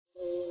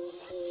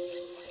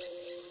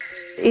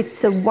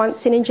It's a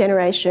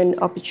once-in-a-generation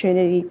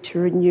opportunity to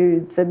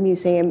renew the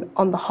museum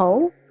on the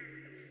whole.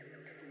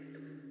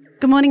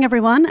 Good morning,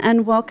 everyone,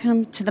 and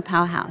welcome to the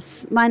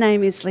Powerhouse. My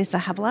name is Lisa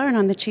Havilah, and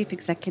I'm the Chief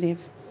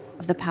Executive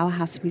of the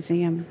Powerhouse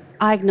Museum.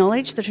 I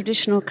acknowledge the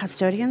traditional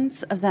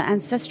custodians of the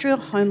ancestral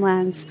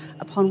homelands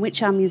upon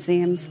which our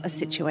museums are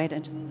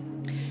situated.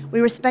 We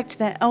respect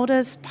their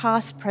elders,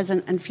 past,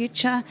 present and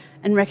future,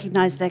 and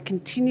recognise their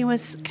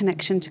continuous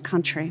connection to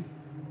country.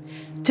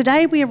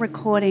 Today we are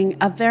recording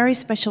a very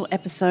special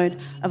episode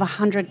of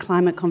 100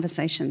 Climate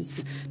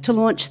Conversations to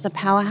launch the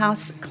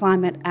Powerhouse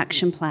Climate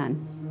Action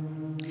Plan.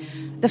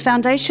 The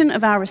foundation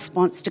of our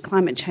response to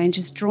climate change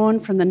is drawn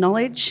from the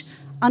knowledge,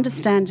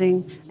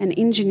 understanding and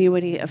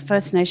ingenuity of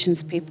First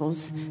Nations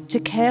peoples to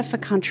care for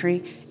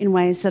country in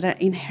ways that are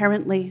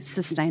inherently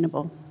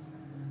sustainable.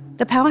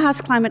 The Powerhouse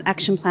Climate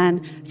Action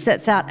Plan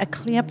sets out a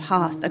clear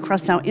path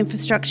across our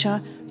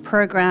infrastructure,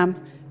 program,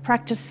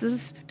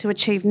 practices to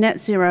achieve net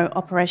zero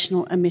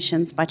operational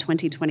emissions by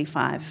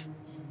 2025.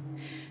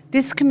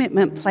 This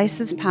commitment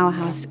places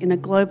Powerhouse in a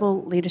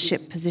global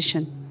leadership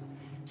position.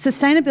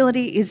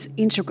 Sustainability is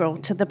integral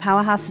to the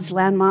Powerhouse's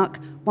landmark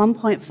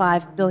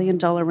 $1.5 billion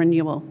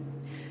renewal,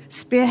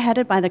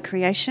 spearheaded by the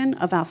creation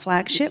of our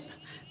flagship,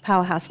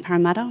 Powerhouse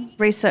Parramatta,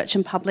 research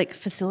and public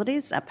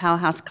facilities at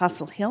Powerhouse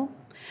Castle Hill,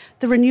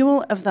 the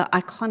renewal of the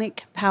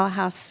iconic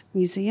Powerhouse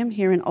Museum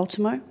here in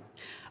Ultimo,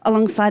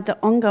 alongside the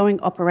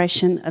ongoing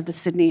operation of the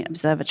Sydney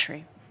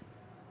Observatory.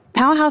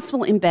 Powerhouse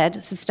will embed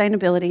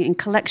sustainability in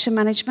collection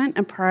management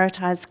and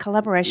prioritise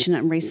collaboration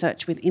and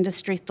research with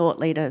industry thought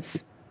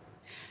leaders,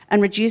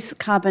 and reduce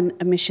carbon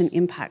emission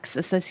impacts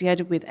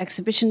associated with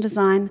exhibition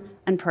design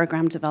and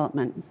program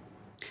development.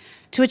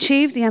 To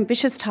achieve the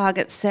ambitious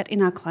targets set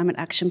in our Climate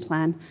Action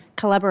Plan,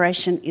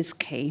 collaboration is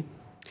key.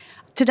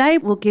 Today,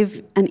 we'll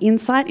give an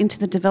insight into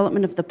the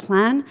development of the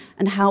plan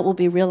and how it will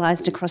be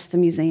realised across the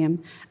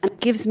museum. And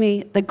it gives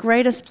me the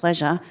greatest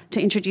pleasure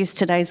to introduce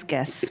today's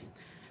guests.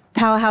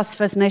 Powerhouse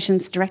First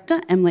Nations Director,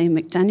 Emily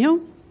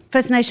McDaniel,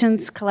 First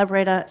Nations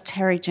collaborator,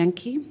 Terry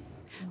Jenke,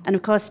 and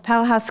of course,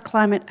 Powerhouse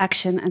Climate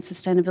Action and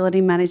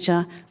Sustainability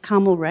Manager,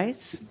 Carmel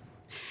Race.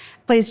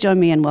 Please join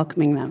me in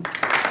welcoming them.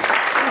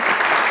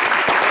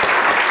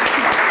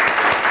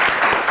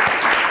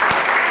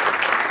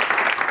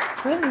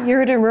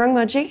 Yuridu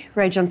Murungmaji,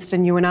 Ray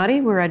Johnston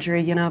Yuanadi,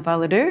 Wiradjuri Yana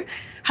Baladu.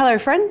 Hello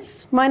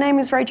friends, my name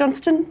is Ray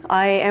Johnston.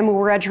 I am a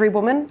Wiradjuri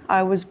woman.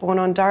 I was born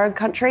on Darug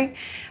country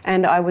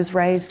and I was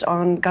raised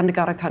on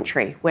Gundagara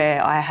country,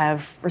 where I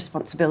have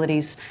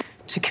responsibilities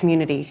to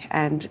community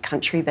and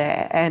country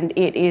there. And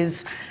it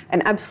is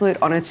an absolute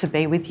honour to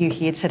be with you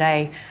here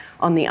today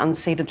on the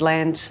unceded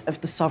land of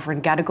the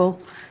sovereign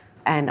Gadigal.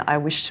 And I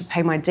wish to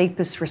pay my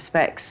deepest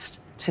respects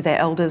to their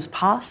elders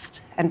past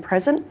and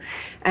present,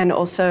 and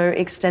also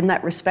extend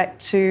that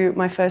respect to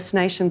my First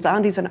Nations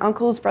aunties and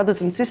uncles,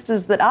 brothers and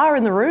sisters that are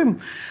in the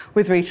room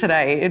with me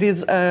today. It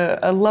is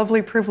a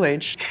lovely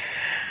privilege.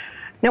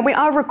 Now, we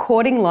are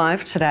recording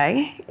live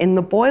today in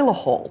the boiler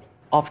hall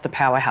of the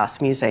Powerhouse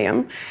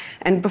Museum,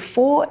 and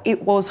before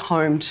it was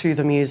home to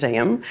the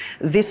museum,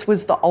 this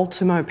was the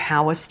Ultimo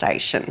Power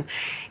Station.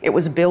 It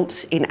was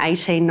built in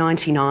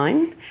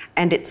 1899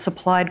 and it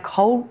supplied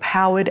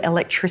coal-powered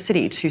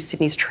electricity to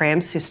Sydney's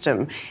tram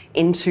system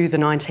into the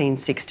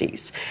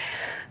 1960s.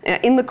 Now,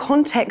 in the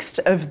context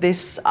of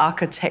this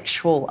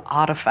architectural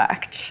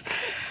artefact,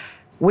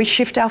 we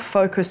shift our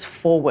focus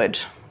forward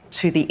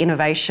to the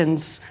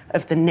innovations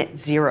of the net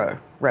zero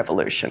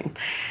revolution.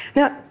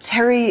 Now,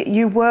 Terry,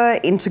 you were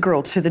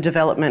integral to the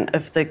development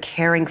of the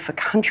caring for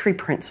country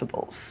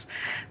principles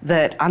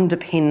that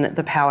underpin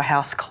the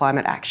Powerhouse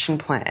Climate Action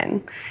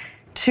Plan.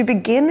 To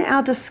begin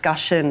our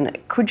discussion,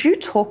 could you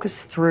talk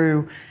us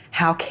through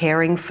how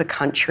caring for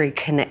country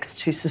connects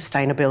to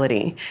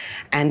sustainability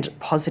and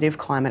positive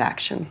climate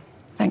action?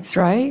 Thanks,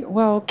 Ray.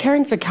 Well,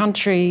 caring for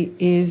country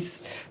is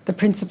the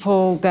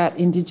principle that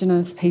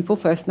Indigenous people,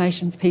 First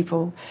Nations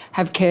people,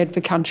 have cared for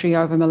country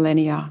over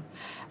millennia.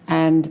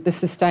 And the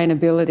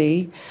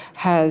sustainability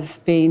has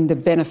been the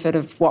benefit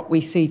of what we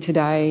see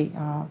today,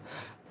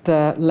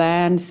 the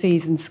land,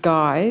 seas and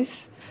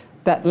skies.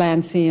 That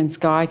land, sea and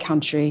sky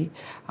country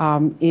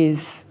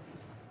is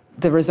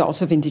the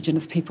result of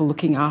Indigenous people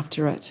looking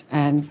after it.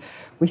 And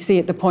we see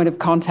at the point of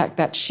contact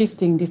that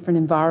shifting different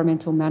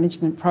environmental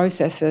management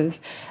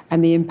processes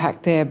and the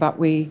impact there, but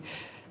we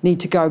need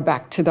to go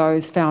back to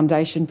those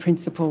foundation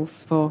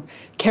principles for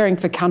caring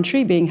for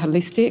country, being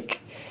holistic.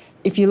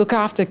 If you look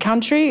after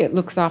country, it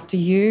looks after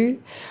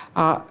you.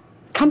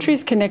 Country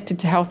is connected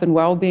to health and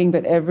well-being,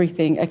 but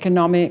everything,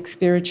 economic,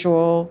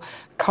 spiritual,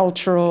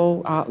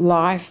 cultural,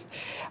 life,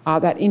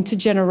 that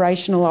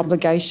intergenerational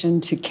obligation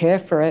to care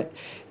for it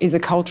is a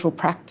cultural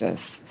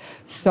practice.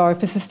 So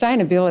for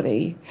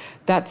sustainability,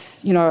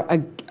 that's,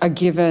 a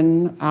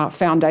given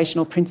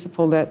foundational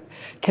principle that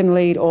can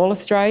lead all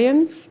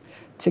Australians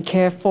to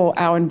care for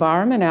our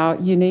environment, our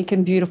unique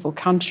and beautiful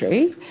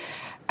country.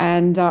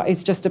 And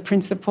it's just a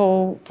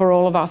principle for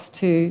all of us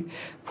to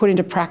put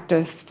into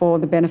practice for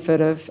the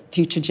benefit of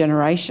future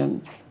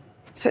generations.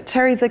 So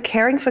Terry, the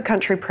Caring for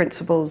Country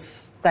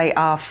principles, they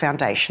are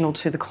foundational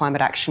to the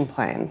Climate Action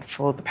Plan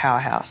for the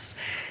Powerhouse.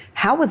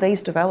 How were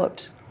these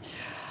developed?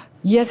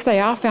 Yes, they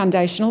are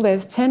foundational.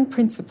 There's 10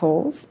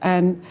 principles,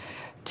 and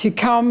to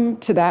come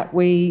to that,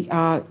 we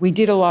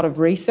did a lot of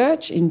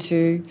research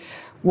into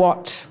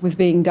what was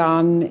being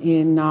done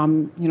in,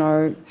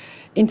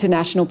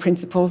 international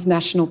principles,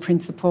 national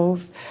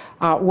principles,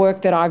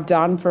 work that I've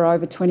done for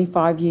over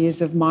 25 years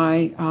of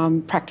my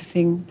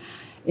practicing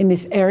in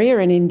this area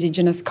in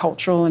Indigenous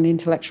cultural and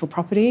intellectual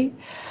property.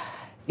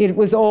 It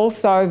was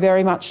also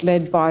very much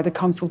led by the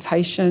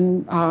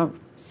consultation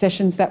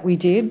sessions that we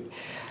did,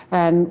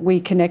 and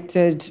we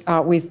connected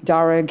with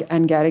Darug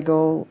and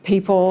Gadigal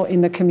people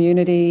in the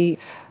community,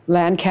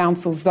 land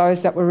councils,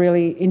 those that were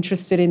really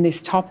interested in this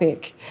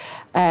topic.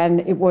 And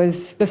it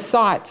was the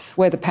sites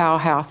where the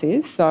Powerhouse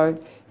is, so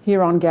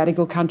here on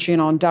Gadigal country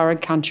and on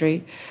Darug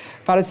country,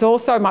 but it's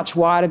also much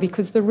wider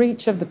because the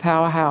reach of the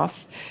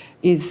Powerhouse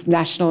is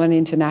national and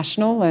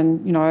international,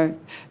 and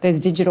there's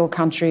digital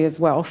country as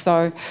well.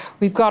 So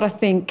we've got to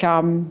think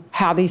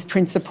how these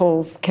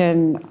principles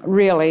can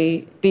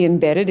really be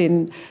embedded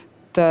in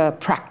the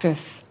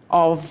practice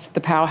of the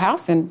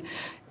Powerhouse, and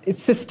its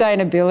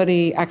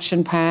sustainability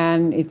action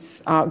plan,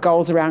 its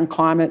goals around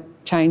climate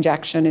change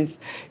action is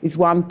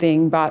one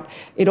thing, but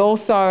it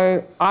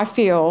also, I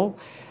feel,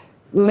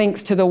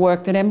 links to the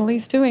work that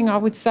Emily's doing. I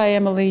would say,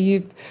 Emily,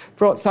 you've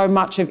brought so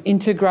much of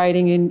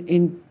integrating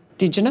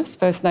Indigenous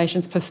First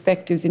Nations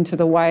perspectives into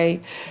the way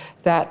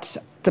that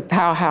the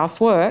Powerhouse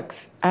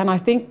works, and I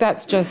think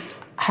that's just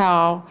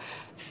how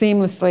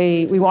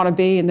seamlessly we want to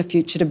be in the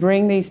future, to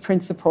bring these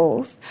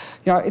principles.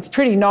 It's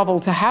pretty novel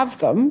to have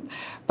them,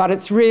 but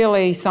it's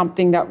really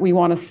something that we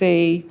want to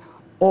see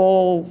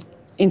all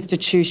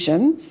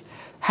institutions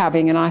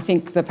having, and I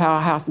think the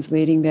Powerhouse is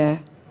leading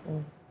there.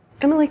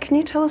 Emily, can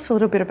you tell us a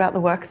little bit about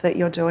the work that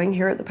you're doing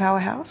here at the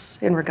Powerhouse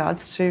in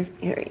regards to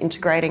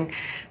integrating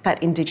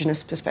that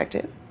Indigenous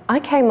perspective? I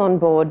came on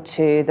board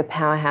to the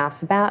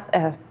Powerhouse about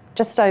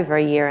just over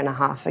a year and a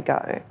half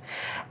ago,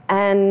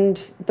 and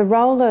the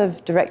role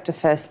of Director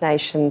First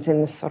Nations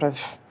in the sort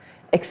of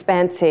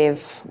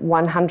expansive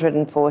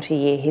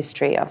 140-year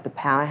history of the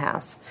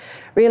Powerhouse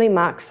really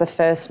marks the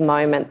first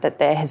moment that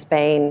there has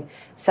been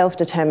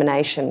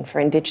self-determination for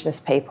Indigenous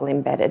people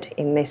embedded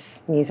in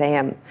this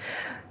museum.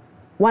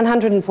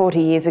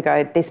 140 years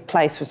ago, this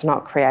place was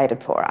not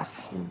created for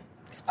us.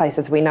 This place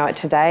as we know it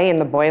today in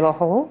the Boiler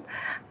Hall,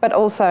 but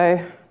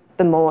also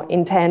the more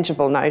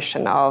intangible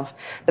notion of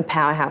the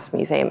Powerhouse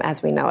Museum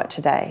as we know it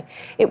today.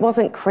 It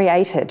wasn't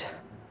created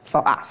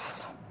for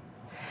us.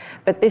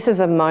 But this is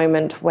a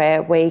moment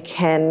where we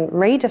can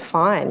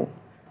redefine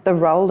the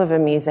role of a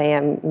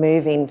museum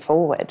moving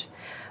forward.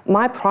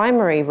 My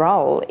primary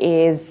role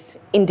is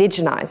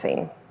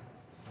indigenising,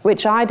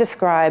 which I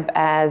describe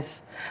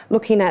as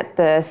looking at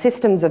the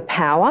systems of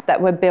power that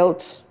were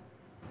built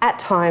at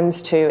times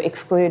to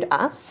exclude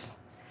us,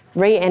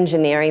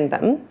 re-engineering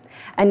them,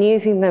 and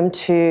using them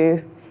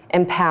to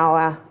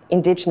empower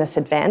Indigenous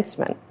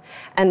advancement.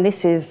 And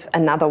this is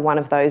another one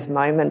of those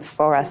moments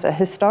for us, a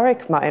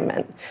historic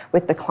moment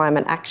with the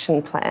Climate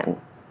Action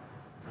Plan.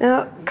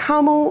 Now,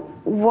 Carmel,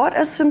 what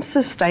are some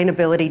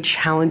sustainability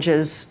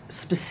challenges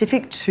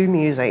specific to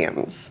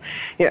museums?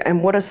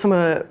 And what are some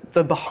of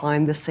the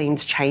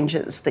behind-the-scenes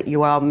changes that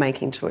you are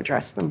making to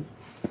address them?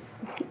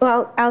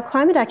 Well, our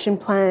Climate Action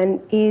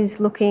Plan is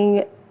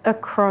looking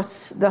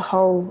across the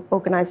whole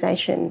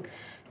organisation.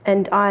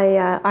 And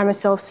I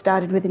myself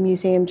started with the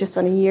museum just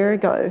on a year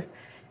ago,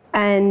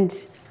 and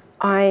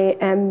I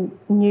am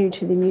new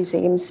to the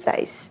museum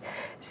space.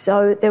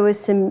 So there were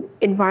some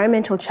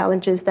environmental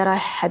challenges that I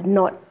had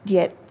not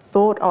yet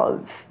thought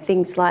of.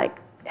 Things like,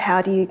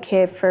 how do you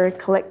care for a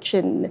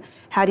collection?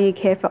 How do you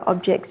care for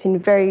objects in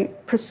very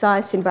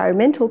precise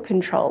environmental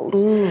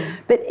controls?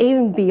 But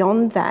even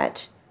beyond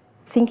that,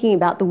 thinking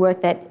about the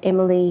work that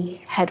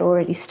Emily had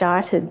already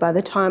started by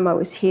the time I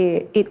was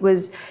here, it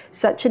was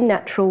such a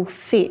natural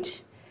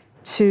fit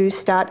to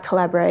start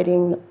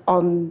collaborating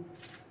on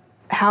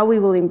how we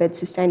will embed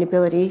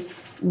sustainability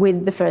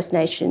with the First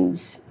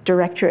Nations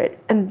Directorate.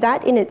 And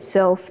that in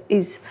itself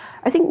is,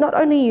 I think, not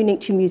only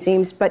unique to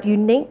museums, but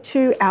unique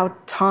to our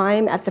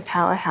time at the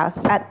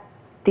Powerhouse at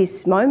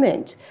this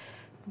moment.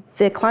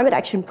 The Climate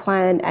Action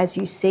Plan, as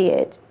you see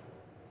it,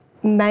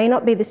 may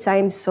not be the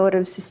same sort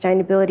of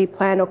sustainability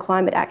plan or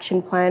climate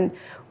action plan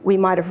we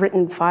might have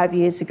written 5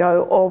 years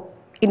ago or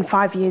in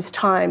 5 years'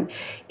 time.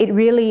 It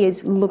really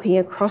is looking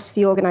across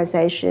the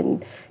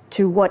organisation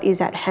to what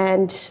is at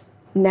hand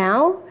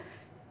now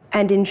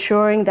and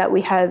ensuring that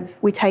we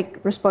take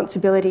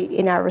responsibility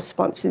in our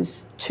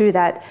responses to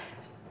that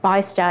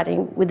by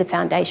starting with the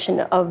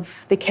foundation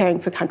of the Caring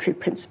for Country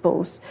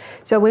principles.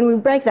 So when we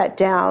break that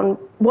down,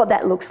 what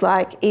that looks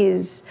like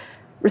is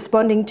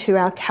responding to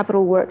our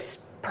capital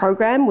works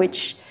program,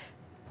 which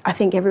I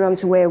think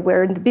everyone's aware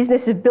we're in the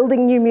business of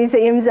building new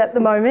museums at the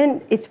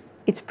moment.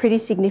 It's pretty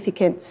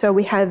significant. So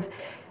we have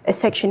a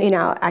section in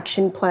our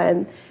action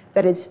plan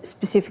that is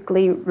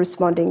specifically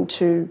responding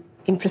to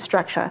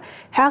infrastructure.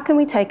 How can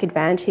we take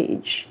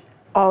advantage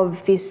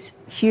of this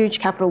huge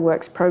capital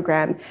works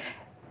program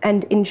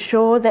and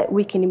ensure that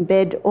we can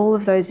embed all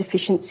of those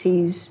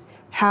efficiencies,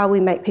 how we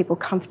make people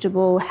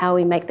comfortable, how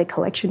we make the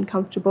collection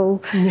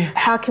comfortable,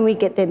 how can we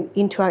get them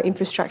into our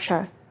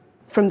infrastructure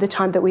from the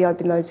time that we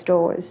open those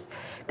doors.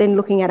 Then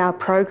looking at our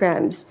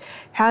programs,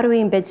 how do we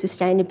embed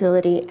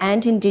sustainability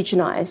and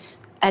Indigenise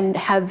and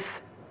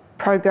have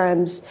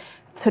programs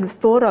sort of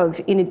thought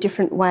of in a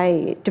different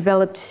way,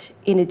 developed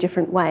in a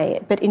different way,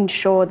 but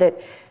ensure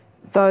that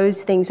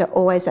those things are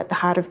always at the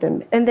heart of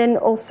them. And then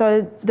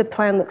also the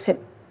plan looks at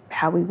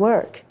how we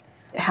work.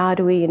 How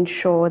do we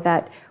ensure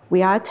that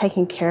we are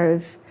taking care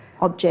of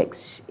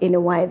objects in a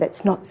way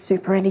that's not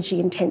super energy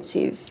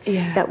intensive,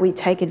 that we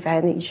take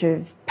advantage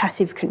of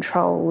passive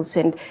controls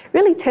and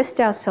really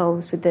test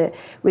ourselves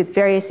with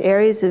various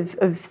areas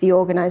of the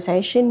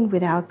organisation,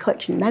 with our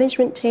collection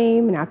management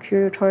team and our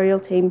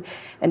curatorial team,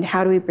 and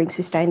how do we bring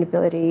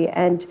sustainability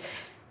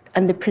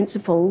and the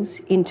principles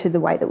into the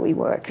way that we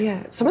work.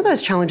 Yeah, some of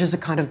those challenges are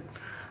kind of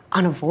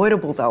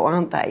unavoidable though,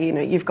 aren't they? You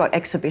know, you've got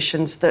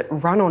exhibitions that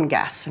run on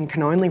gas and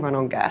can only run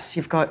on gas.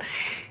 You've got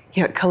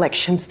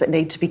collections that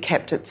need to be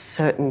kept at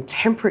certain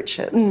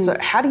temperatures. So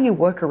how do you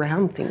work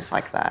around things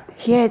like that?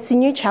 Yeah, it's a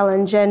new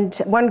challenge. And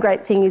one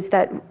great thing is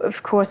that,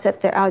 of course,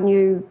 at our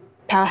new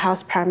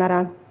Powerhouse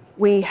Parramatta,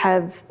 we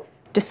have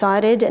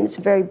decided, and it's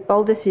a very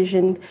bold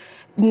decision,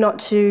 not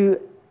to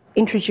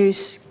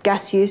introduce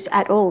gas use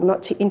at all,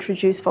 not to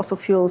introduce fossil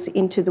fuels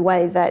into the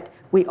way that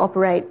we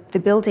operate the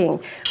building,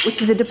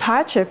 which is a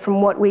departure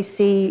from what we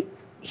see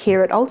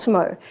here at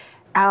Ultimo.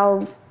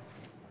 Our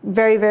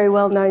very, very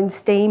well-known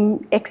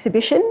steam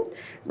exhibition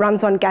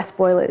runs on gas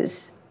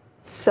boilers.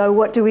 So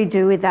what do we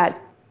do with that?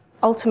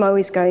 Ultimo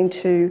is going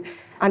to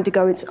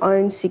undergo its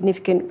own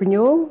significant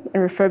renewal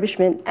and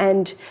refurbishment,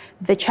 and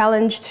the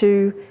challenge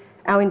to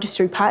our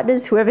industry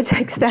partners, whoever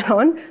takes that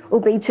on, will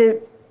be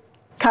to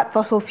cut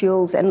fossil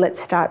fuels and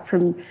let's start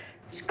from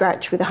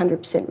scratch with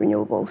 100%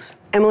 renewables.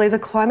 Emily, the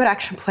Climate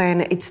Action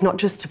Plan, it's not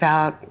just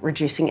about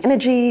reducing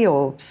energy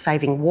or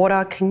saving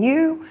water. Can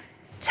you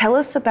tell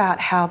us about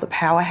how the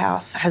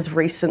Powerhouse has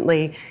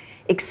recently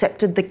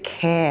accepted the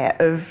care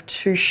of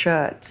 2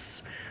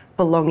 shirts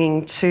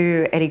belonging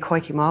to Eddie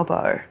Koiki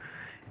Mabo,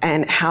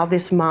 and how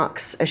this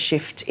marks a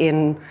shift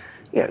in,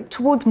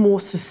 towards more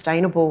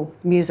sustainable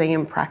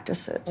museum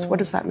practices? What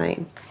does that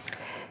mean?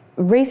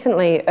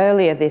 Recently,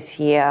 earlier this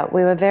year,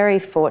 we were very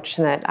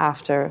fortunate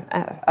after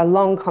a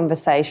long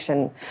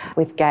conversation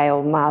with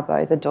Gail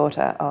Mabo, the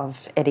daughter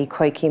of Eddie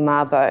Koiki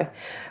Mabo,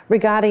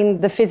 regarding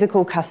the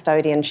physical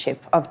custodianship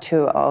of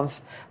 2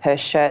 of her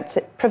shirts.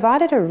 It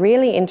provided a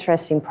really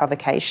interesting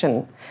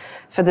provocation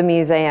for the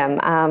museum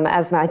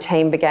as my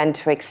team began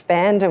to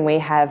expand and we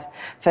have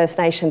First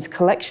Nations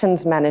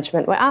collections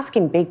management. We're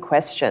asking big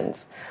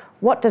questions.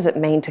 What does it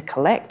mean to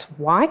collect?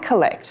 Why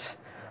collect?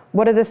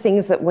 What are the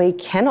things that we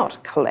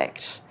cannot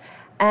collect?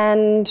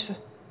 And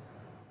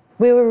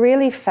we were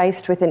really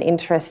faced with an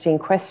interesting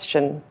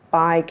question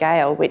by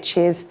Gail, which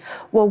is,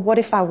 well, what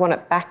if I want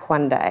it back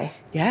one day?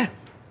 Yeah.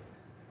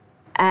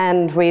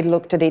 And we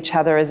looked at each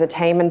other as a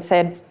team and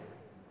said,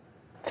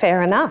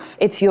 fair enough.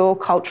 It's your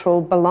cultural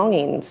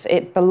belongings.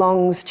 It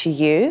belongs to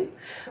you.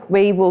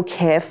 We will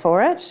care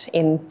for it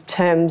in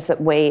terms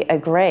that we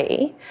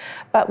agree.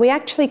 But we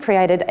actually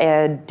created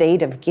a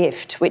deed of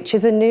gift, which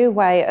is a new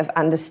way of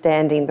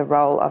understanding the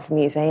role of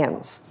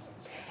museums.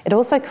 It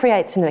also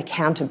creates an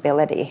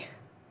accountability,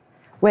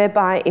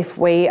 whereby if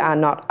we are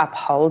not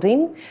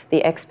upholding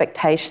the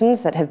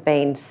expectations that have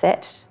been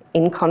set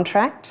in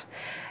contract,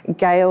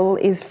 Gail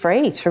is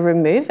free to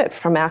remove it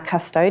from our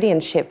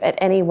custodianship at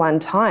any one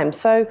time.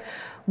 So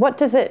what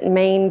does it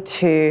mean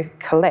to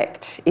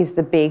collect is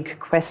the big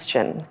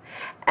question.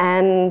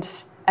 And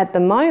at the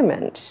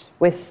moment,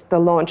 with the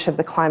launch of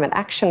the Climate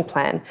Action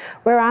Plan,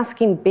 we're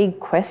asking big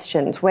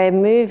questions. We're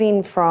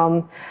moving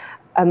from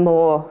a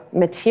more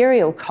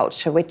material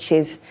culture, which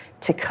is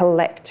to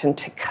collect and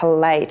to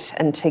collate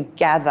and to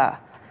gather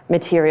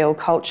material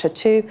culture,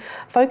 to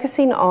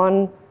focusing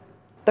on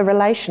the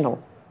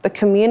relational, the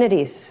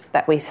communities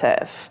that we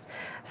serve.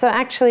 So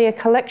actually a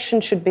collection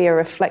should be a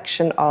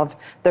reflection of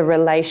the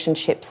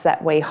relationships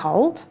that we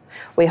hold.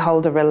 We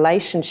hold a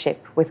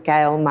relationship with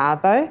Gail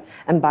Mabo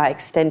and by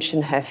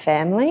extension her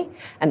family,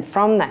 and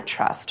from that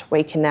trust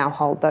we can now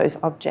hold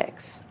those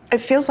objects. It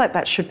feels like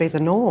that should be the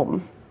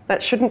norm.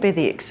 That shouldn't be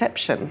the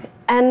exception.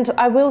 And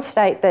I will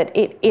state that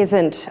it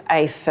isn't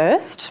a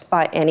first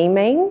by any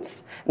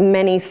means.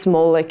 Many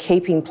smaller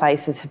keeping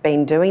places have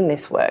been doing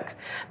this work.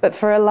 But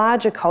for a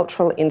larger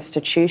cultural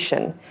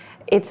institution,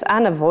 it's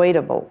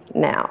unavoidable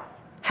now.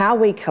 How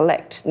we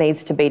collect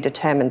needs to be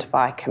determined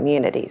by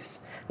communities,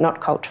 not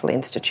cultural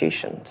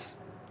institutions.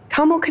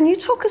 Carmel, can you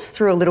talk us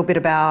through a little bit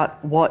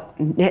about what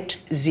net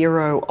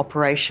zero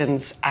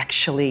operations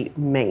actually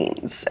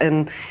means,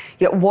 and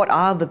what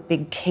are the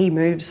big key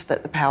moves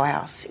that the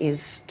Powerhouse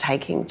is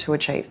taking to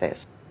achieve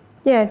this?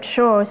 Yeah,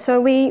 sure.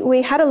 So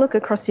we had a look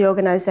across the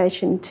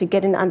organisation to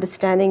get an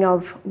understanding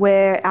of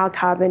where our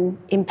carbon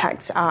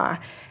impacts are,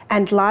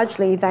 and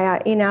largely they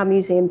are in our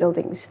museum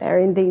buildings. They're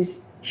in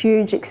these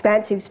huge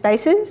expansive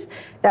spaces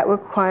that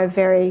require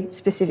very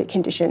specific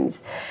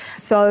conditions.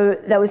 So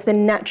that was the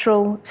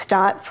natural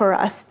start for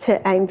us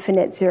to aim for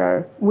net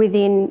zero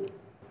within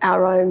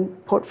our own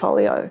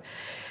portfolio.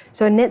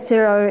 So net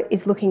zero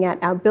is looking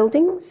at our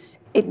buildings.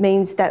 It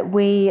means that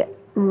we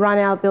run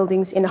our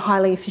buildings in a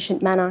highly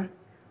efficient manner.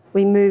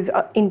 We move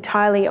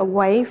entirely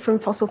away from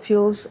fossil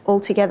fuels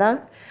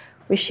altogether.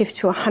 We shift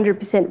to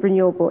 100%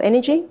 renewable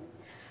energy.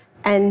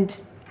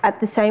 And at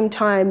the same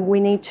time, we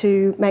need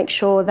to make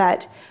sure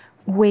that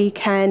we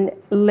can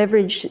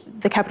leverage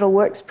the capital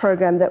works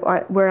program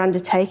that we're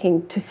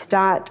undertaking to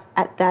start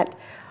at that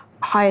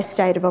higher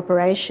state of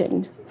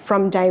operation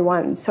from day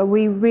one. So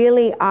we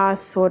really are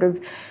sort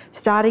of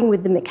starting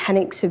with the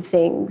mechanics of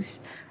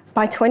things.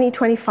 By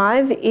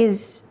 2025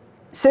 is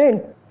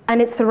soon,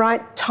 and it's the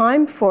right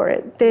time for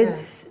it.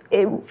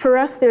 For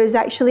us, there is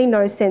actually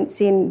no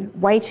sense in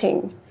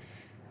waiting.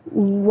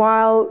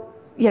 While,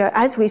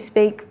 as we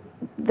speak,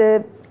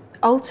 the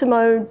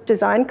Ultimo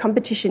design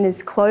competition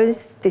is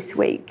closed this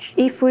week.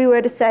 If we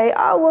were to say,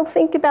 we'll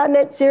think about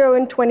net zero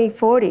in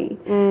 2040,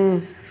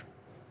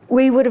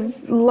 we would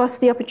have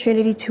lost the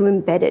opportunity to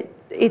embed it.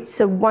 It's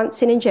a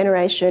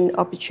once-in-a-generation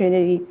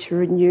opportunity to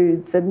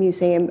renew the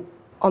museum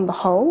on the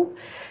whole.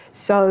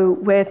 So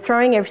we're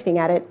throwing everything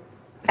at it.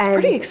 It's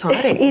pretty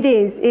exciting. It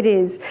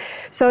is.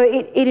 So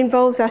it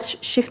involves us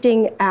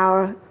shifting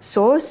our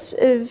source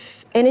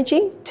of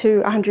energy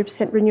to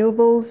 100%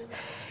 renewables,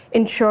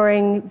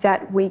 ensuring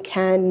that we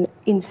can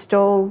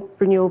install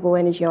renewable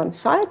energy on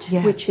site,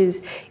 which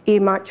is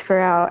earmarked for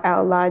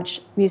our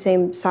large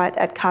museum site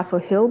at Castle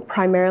Hill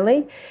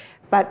primarily.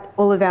 But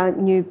all of our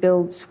new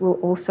builds will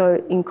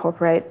also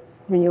incorporate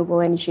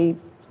renewable energy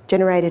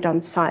generated on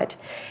site.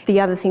 The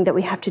other thing that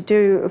we have to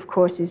do, of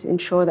course, is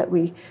ensure that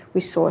we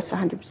source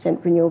 100%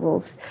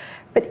 renewables.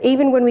 But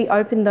even when we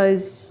open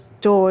those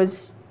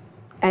doors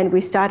and we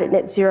start at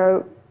net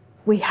zero,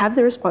 we have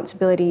the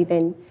responsibility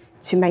then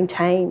to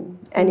maintain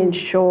and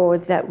ensure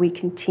that we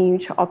continue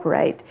to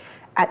operate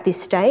at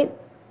this state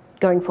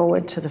going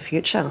forward. To the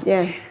future.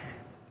 Yeah.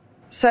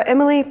 So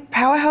Emily,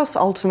 Powerhouse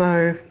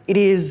Ultimo, it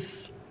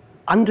is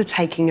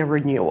undertaking a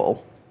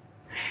renewal.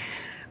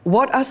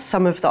 What are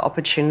some of the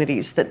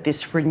opportunities that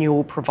this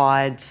renewal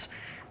provides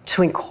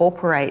to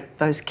incorporate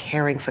those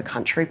caring for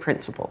country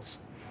principles?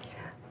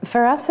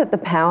 For us at the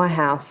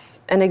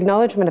Powerhouse, an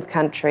acknowledgement of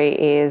country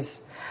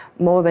is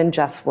more than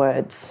just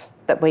words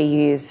that we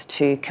use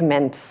to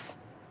commence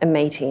a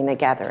meeting, a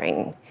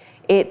gathering.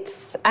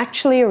 It's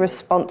actually a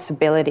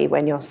responsibility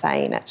when you're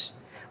saying it.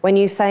 When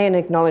you say an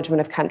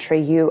acknowledgement of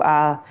country, you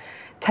are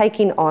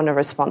taking on a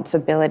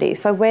responsibility.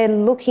 So we're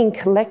looking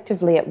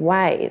collectively at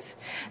ways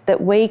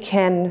that we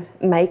can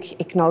make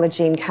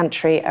acknowledging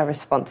country a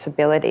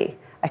responsibility,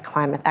 a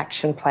climate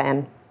action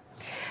plan.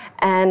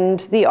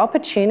 And the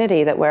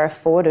opportunity that we're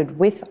afforded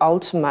with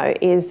Ultimo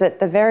is that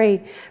the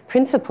very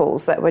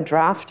principles that were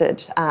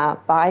drafted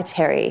by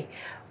Terry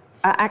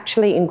are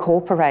actually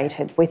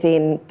incorporated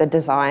within the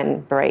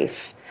design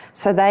brief.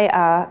 So they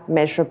are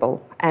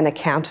measurable and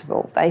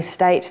accountable. They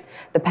state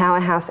the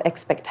Powerhouse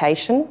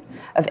expectation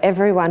of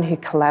everyone who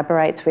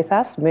collaborates with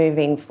us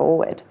moving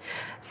forward.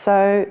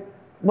 So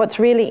what's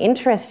really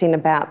interesting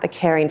about the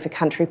Caring for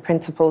Country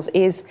principles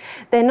is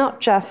they're not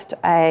just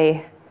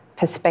a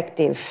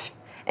perspective,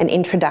 an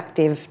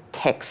introductive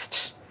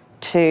text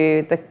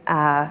to the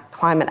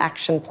climate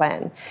action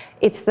plan.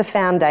 It's the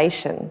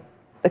foundation.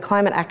 The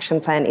climate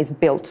action plan is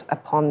built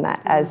upon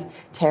that, as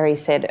Terry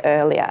said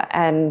earlier,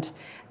 and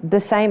the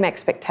same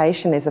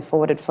expectation is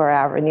afforded for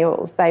our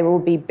renewals. They will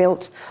be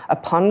built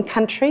upon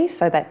country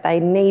so that they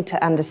need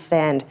to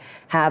understand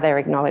how they're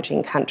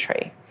acknowledging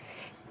country.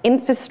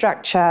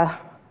 Infrastructure,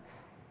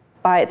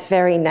 by its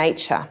very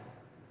nature,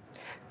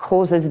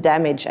 causes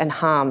damage and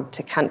harm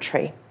to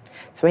country.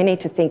 So we need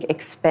to think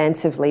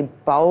expansively,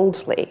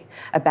 boldly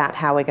about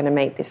how we're going to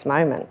meet this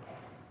moment.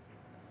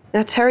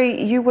 Now,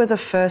 Terry, you were the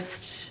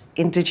first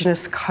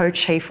Indigenous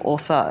co-chief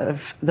author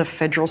of the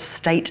Federal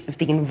State of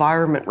the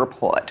Environment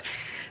report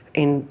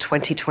in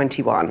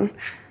 2021.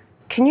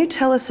 Can you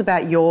tell us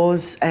about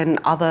yours and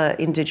other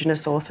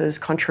Indigenous authors'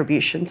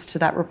 contributions to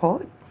that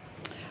report?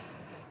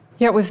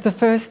 Yeah, it was the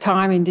first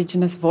time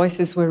Indigenous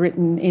voices were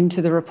written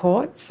into the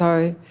report.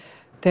 So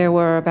there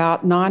were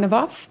about 9 of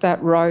us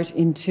that wrote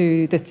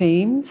into the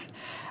themes,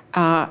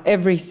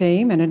 every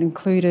theme, and it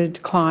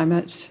included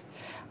climate,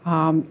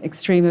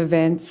 extreme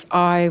events.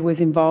 I was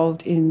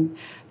involved in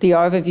the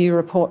overview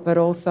report, but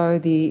also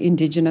the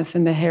Indigenous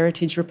and the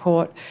heritage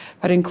report,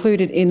 but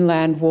included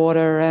inland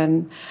water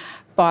and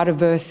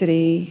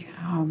biodiversity,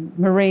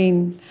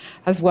 marine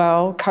as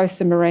well,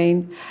 coastal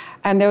marine.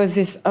 And there was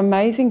this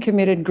amazing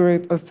committed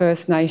group of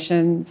First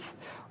Nations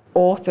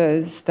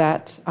authors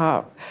that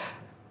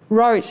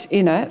wrote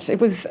in it.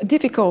 It was a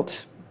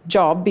difficult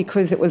job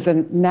because it was a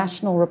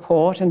national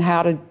report and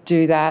how to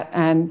do that.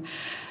 And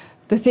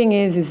the thing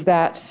is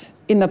that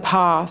in the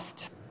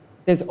past,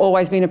 there's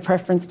always been a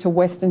preference to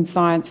Western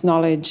science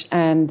knowledge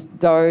and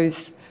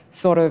those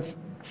sort of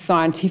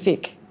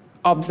scientific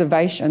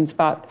observations,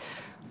 but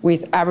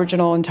with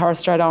Aboriginal and Torres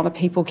Strait Islander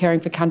people caring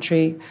for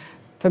country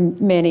for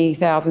many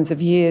thousands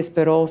of years,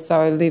 but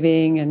also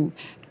living and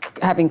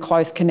having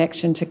close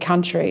connection to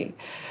country.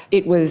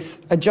 It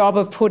was a job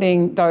of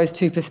putting those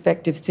two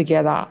perspectives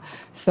together.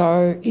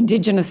 So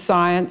Indigenous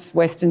science,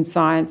 Western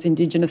science,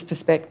 Indigenous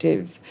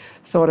perspectives,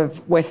 sort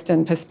of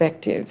Western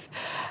perspectives.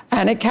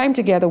 And it came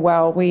together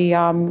well. We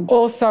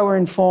also were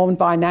informed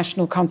by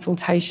national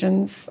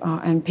consultations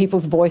and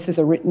people's voices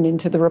are written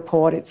into the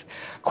report. It's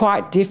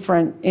quite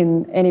different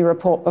in any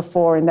report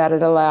before in that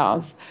it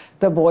allows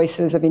the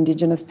voices of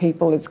Indigenous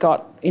people. It's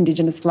got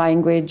Indigenous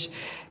language.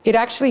 It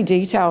actually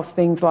details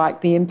things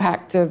like the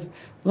impact of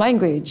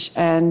language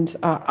and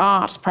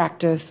art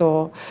practice,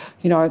 or,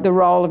 you know, the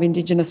role of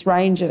Indigenous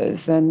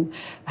rangers and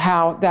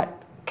how that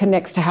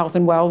connects to health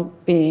and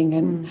well-being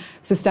and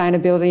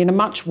sustainability in a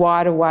much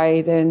wider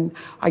way than,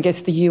 I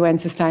guess, the UN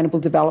Sustainable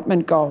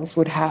Development Goals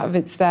would have.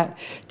 It's that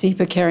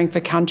deeper caring for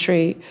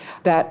country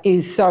that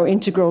is so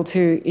integral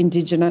to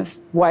Indigenous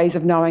ways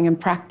of knowing and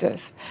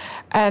practice.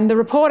 And the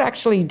report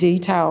actually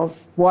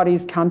details what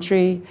is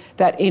country,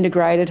 that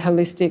integrated,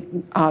 holistic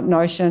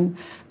notion,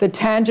 the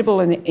tangible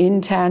and the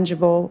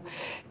intangible.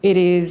 It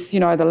is, you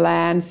know, the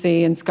land,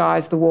 sea and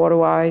skies, the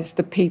waterways,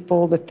 the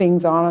people, the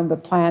things on, the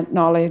plant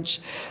knowledge,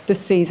 the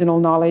seasonal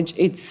knowledge.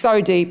 It's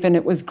so deep, and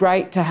it was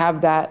great to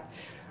have that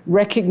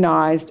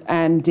recognised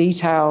and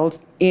detailed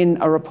in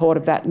a report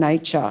of that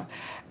nature.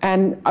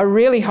 And I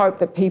really hope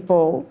that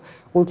people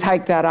will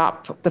take that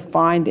up, the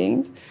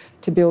findings,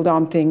 to build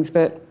on things.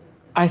 But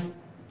I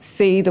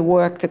see the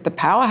work that the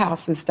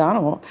Powerhouse has done,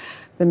 or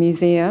the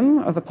Museum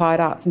of Applied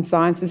Arts and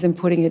Sciences, in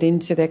putting it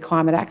into their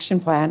climate action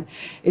plan,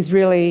 is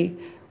really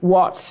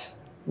what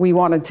we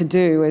wanted to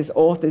do as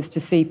authors,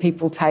 to see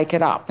people take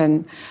it up.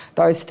 And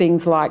those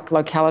things like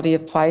locality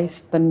of place,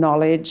 the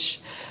knowledge,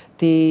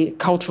 the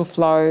cultural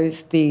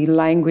flows, the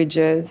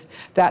languages,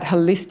 that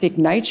holistic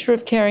nature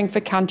of caring for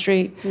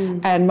country,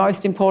 and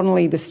most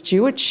importantly, the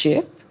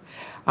stewardship.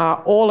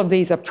 All of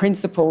these are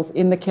principles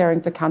in the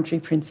Caring for Country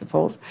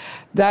principles.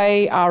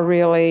 They are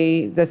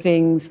really the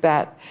things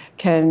that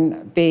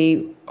can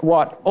be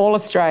what all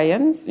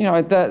Australians, you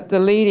know, the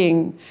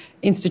leading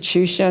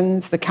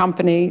institutions, the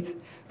companies,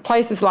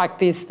 places like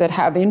this that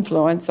have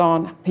influence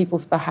on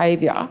people's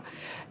behaviour,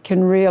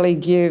 can really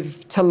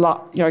give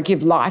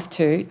life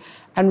to,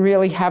 and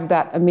really have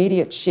that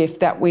immediate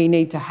shift that we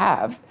need to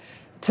have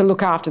to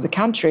look after the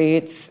country.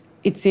 It's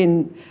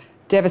in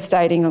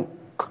devastating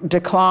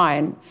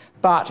decline,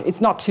 but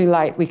it's not too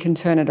late. We can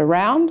turn it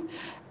around.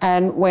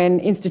 And when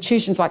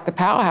institutions like the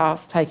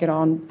Powerhouse take it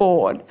on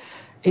board,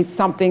 it's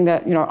something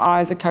that, you know, I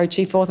as a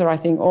co-chief author, I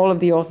think all of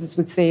the authors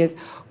would see as,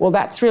 well,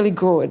 that's really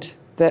good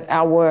that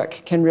our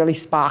work can really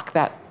spark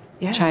that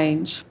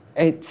change.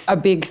 It's a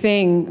big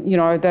thing, you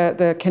know,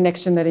 the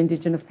connection that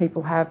Indigenous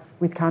people have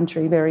with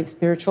country, very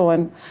spiritual,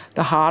 and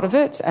the heart of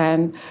it.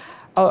 And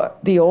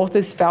the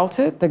authors felt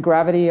it, the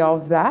gravity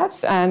of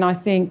that, and I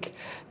think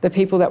the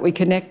people that we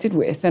connected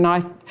with. And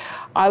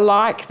I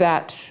like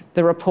that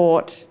the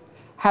report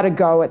had a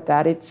go at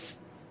that. It's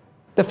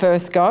the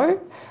first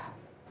go.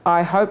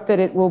 I hope that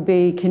it will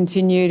be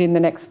continued in the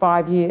next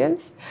 5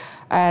 years,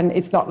 and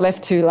it's not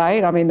left too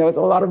late. I mean, there was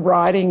a lot of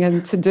writing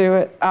and to do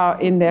it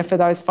in there for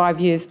those 5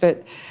 years,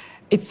 but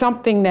it's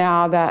something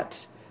now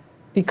that,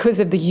 because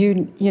of the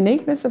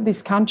uniqueness of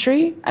this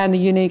country and the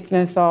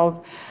uniqueness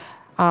of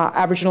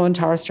Aboriginal and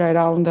Torres Strait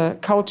Islander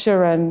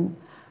culture, and,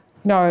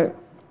 you know,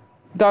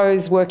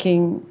 those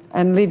working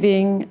and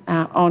living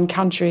on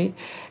country,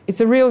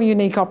 it's a real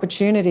unique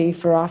opportunity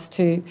for us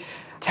to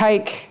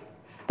take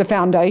the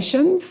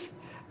foundations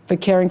for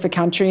caring for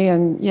country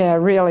and,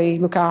 really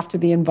look after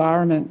the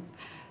environment.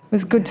 It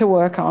was good to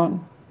work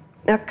on.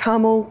 Now,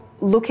 Carmel,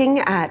 looking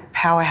at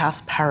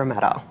Powerhouse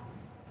Parramatta,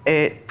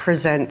 it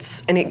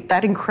presents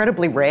that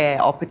incredibly rare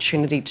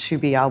opportunity to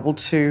be able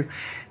to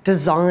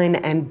design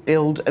and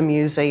build a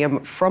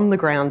museum from the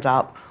ground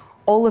up,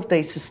 all of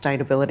these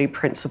sustainability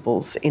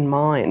principles in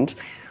mind.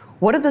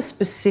 What are the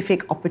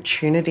specific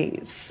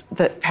opportunities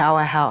that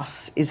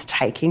Powerhouse is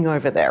taking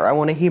over there? I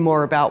want to hear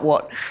more about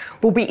what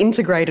will be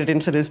integrated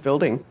into this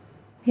building.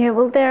 Yeah,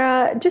 well, there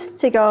are, just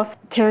to go off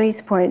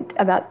Terry's point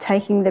about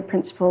taking the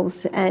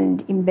principles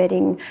and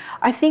embedding,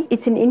 I think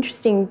it's an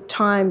interesting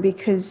time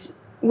because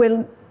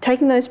we're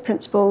taking those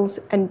principles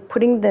and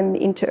putting them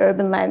into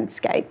urban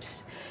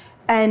landscapes.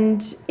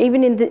 And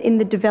even in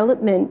the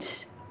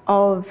development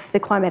of the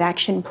climate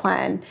action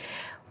plan,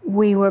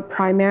 we were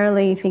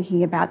primarily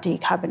thinking about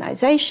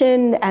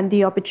decarbonisation and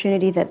the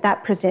opportunity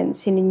that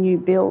presents in a new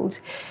build.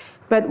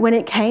 But when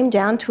it came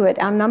down to it,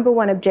 our number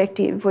one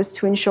objective was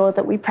to ensure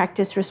that we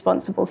practice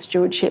responsible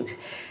stewardship.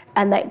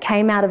 And that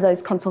came out of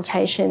those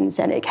consultations,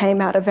 and it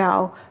came out of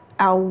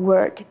our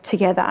work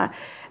together.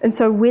 And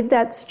so with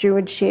that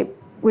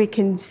stewardship, we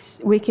can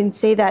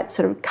see that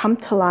sort of come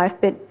to life,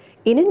 but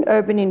in an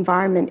urban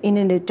environment, in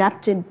an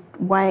adapted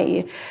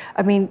way.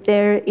 I mean,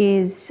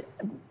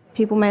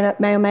 people may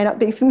or may not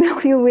be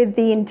familiar with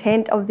the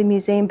intent of the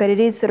museum, but it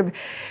is sort of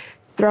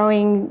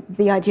throwing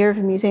the idea of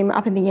a museum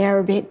up in the air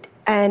a bit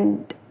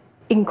and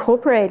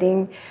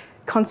incorporating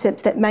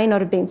concepts that may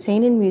not have been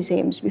seen in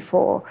museums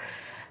before,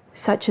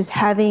 such as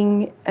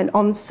having an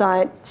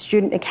on-site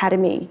student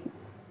academy,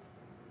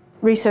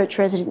 research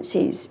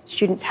residencies.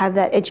 Students have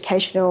that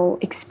educational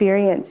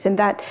experience, and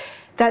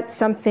that's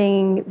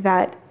something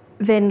that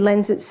then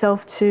lends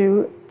itself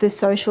to the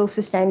social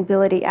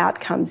sustainability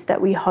outcomes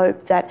that we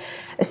hope that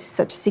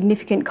such a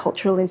significant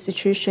cultural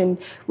institution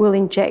will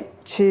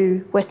inject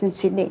to Western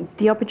Sydney.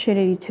 The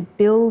opportunity to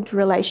build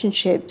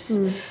relationships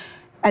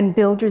and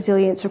build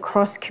resilience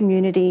across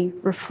community,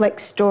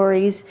 reflect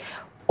stories,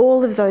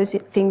 all of those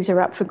things are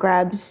up for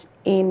grabs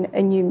in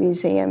a new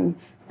museum,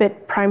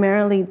 but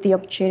primarily the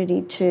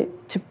opportunity to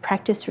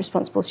practice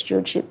responsible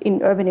stewardship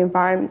in urban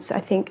environments. I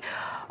think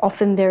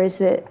often there is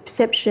the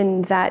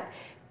perception that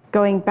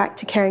going back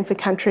to caring for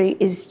country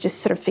is just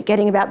sort of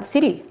forgetting about the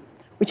city,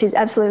 which is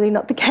absolutely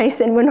not the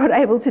case, and we're not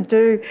able to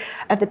do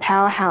at the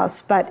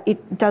Powerhouse, but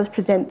it does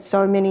present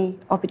so many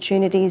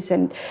opportunities.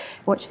 And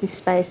watch this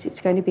space, it's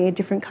going to be a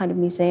different kind of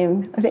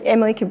museum. I think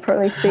Emily can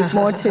probably speak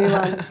more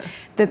to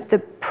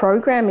the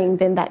programming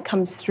then that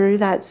comes through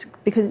that,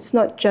 because it's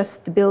not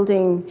just the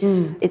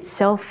building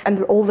itself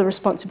and all the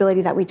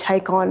responsibility that we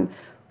take on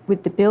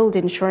with the build,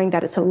 ensuring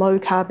that it's a low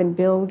carbon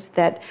build,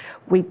 that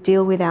we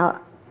deal with our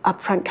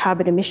upfront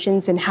carbon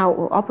emissions and how it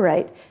will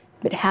operate,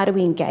 but how do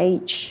we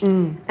engage?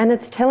 And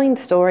it's telling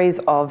stories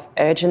of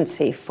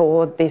urgency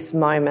for this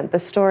moment, the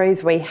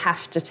stories we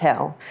have to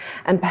tell.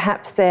 And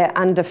perhaps they're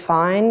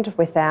undefined,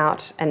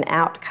 without an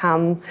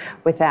outcome,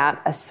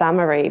 without a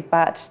summary,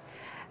 but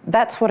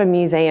that's what a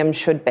museum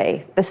should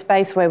be, the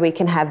space where we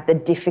can have the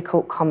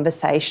difficult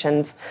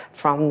conversations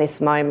from this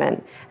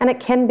moment. And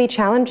it can be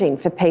challenging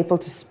for people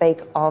to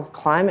speak of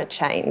climate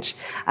change.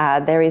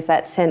 There is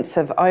that sense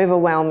of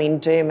overwhelming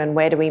doom and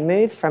where do we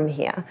move from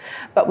here?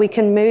 But we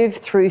can move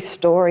through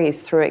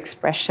stories, through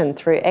expression,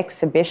 through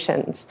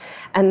exhibitions,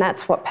 and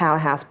that's what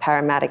Powerhouse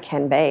Parramatta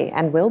can be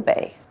and will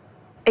be.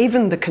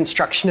 Even the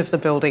construction of the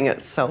building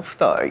itself,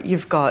 though,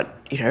 you've got,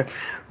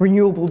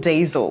 renewable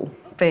diesel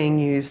being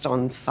used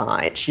on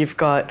site. You've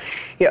got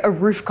a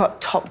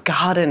rooftop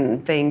garden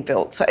being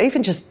built. So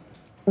even just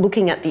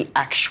looking at the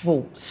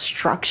actual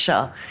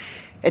structure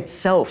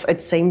itself, it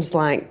seems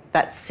like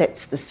that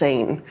sets the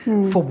scene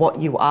for what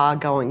you are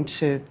going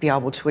to be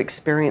able to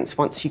experience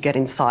once you get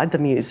inside the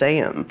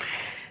museum.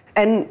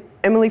 And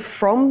Emily,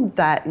 from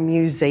that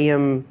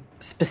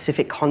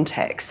museum-specific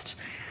context,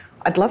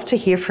 I'd love to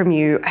hear from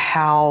you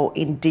how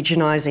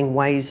indigenising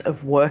ways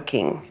of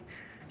working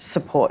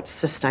supports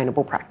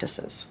sustainable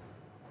practices.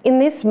 In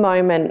this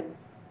moment,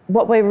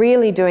 what we're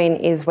really doing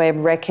is we're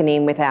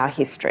reckoning with our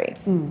history.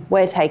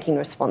 We're taking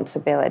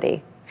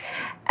responsibility.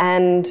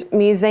 And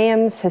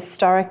museums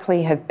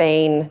historically have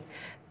been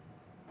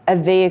a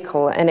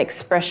vehicle, an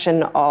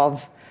expression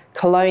of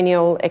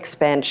colonial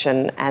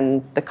expansion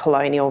and the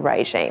colonial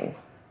regime.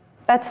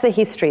 That's the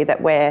history that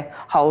we're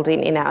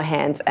holding in our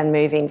hands and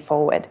moving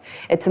forward.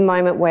 It's a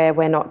moment where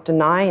we're not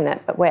denying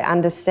it, but we're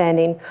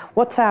understanding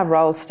what's our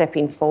role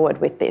stepping forward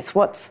with this?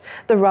 What's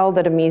the role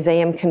that a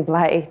museum can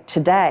play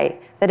today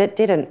that it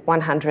didn't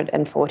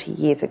 140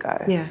 years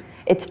ago? Yeah.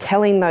 It's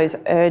telling those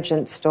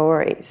urgent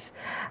stories.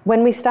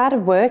 When we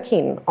started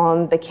working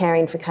on the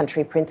Caring for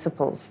Country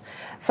principles,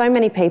 so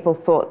many people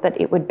thought that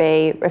it would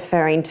be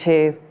referring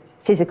to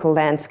physical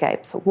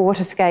landscapes,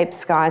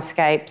 waterscapes,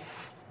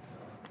 skyscapes,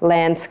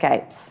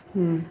 landscapes.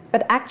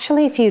 But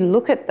actually, if you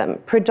look at them,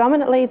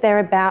 predominantly they're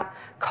about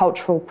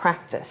cultural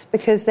practice,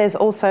 because there's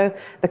also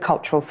the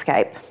cultural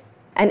scape.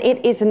 And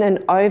it isn't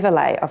an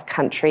overlay of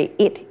country,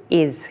 it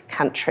is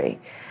country.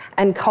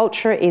 And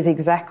culture is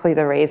exactly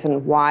the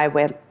reason why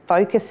we're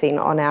focusing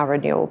on our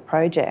renewal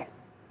project.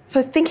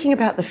 So thinking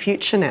about the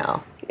future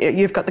now,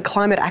 you've got the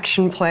Climate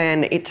Action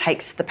Plan, it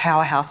takes the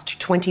Powerhouse to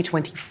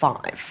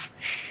 2025.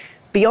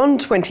 Beyond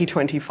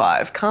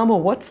 2025, Carmel,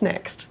 what's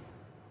next?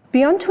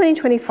 Beyond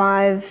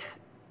 2025,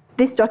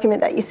 this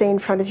document that you see in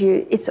front of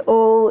you, it's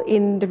all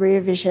in the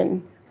rear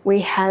vision. We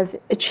have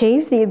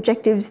achieved the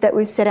objectives that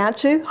we've set out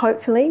to,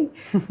 hopefully.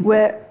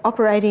 We're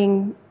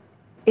operating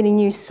in a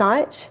new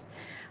site.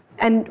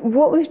 And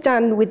what we've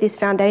done with this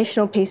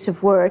foundational piece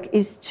of work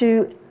is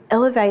to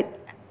elevate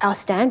our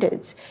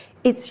standards.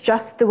 It's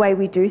just the way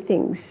we do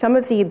things. Some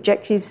of the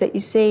objectives that you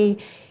see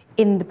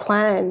in the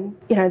plan,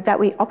 that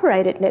we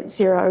operate at net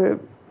zero,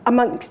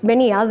 amongst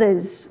many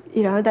others,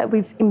 that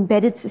we've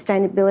embedded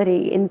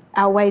sustainability in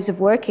our ways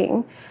of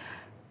working.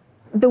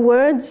 The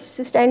words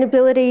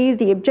sustainability,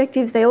 the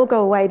objectives, they all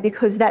go away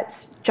because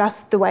that's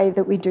just the way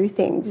that we do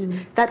things.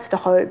 That's the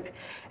hope.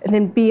 And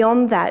then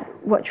beyond that,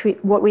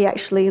 what we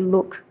actually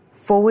look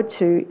forward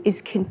to is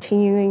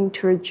continuing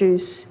to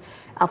reduce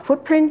our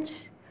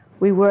footprint.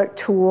 We work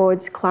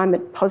towards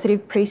climate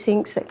positive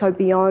precincts that go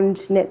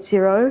beyond net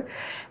zero.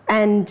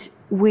 And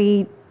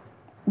we're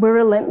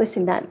relentless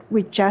in that.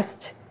 We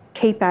just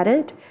keep at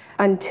it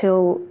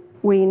until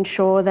we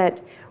ensure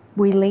that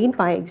we lead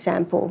by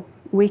example.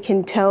 We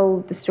can tell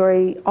the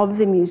story of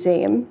the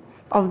museum,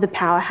 of the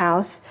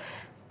Powerhouse,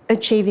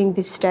 achieving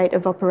this state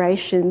of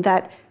operation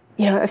that,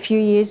 a few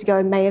years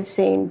ago may have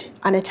seemed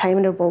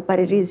unattainable, but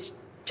it is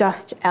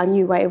just our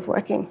new way of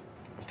working.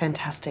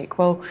 Fantastic.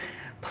 Well,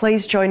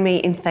 please join me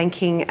in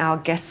thanking our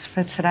guests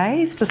for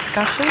today's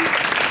discussion.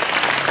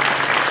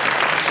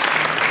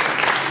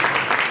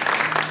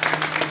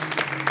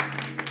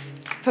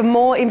 For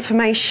more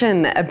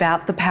information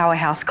about the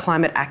Powerhouse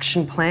Climate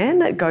Action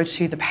Plan, go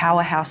to the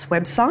Powerhouse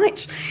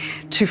website.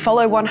 To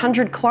follow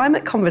 100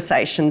 Climate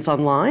Conversations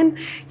online,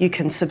 you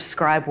can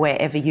subscribe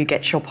wherever you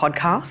get your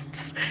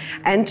podcasts.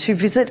 And to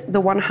visit the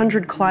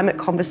 100 Climate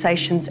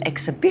Conversations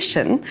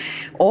exhibition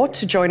or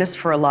to join us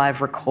for a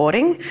live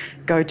recording,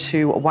 go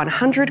to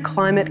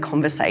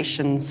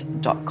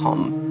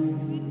 100climateconversations.com.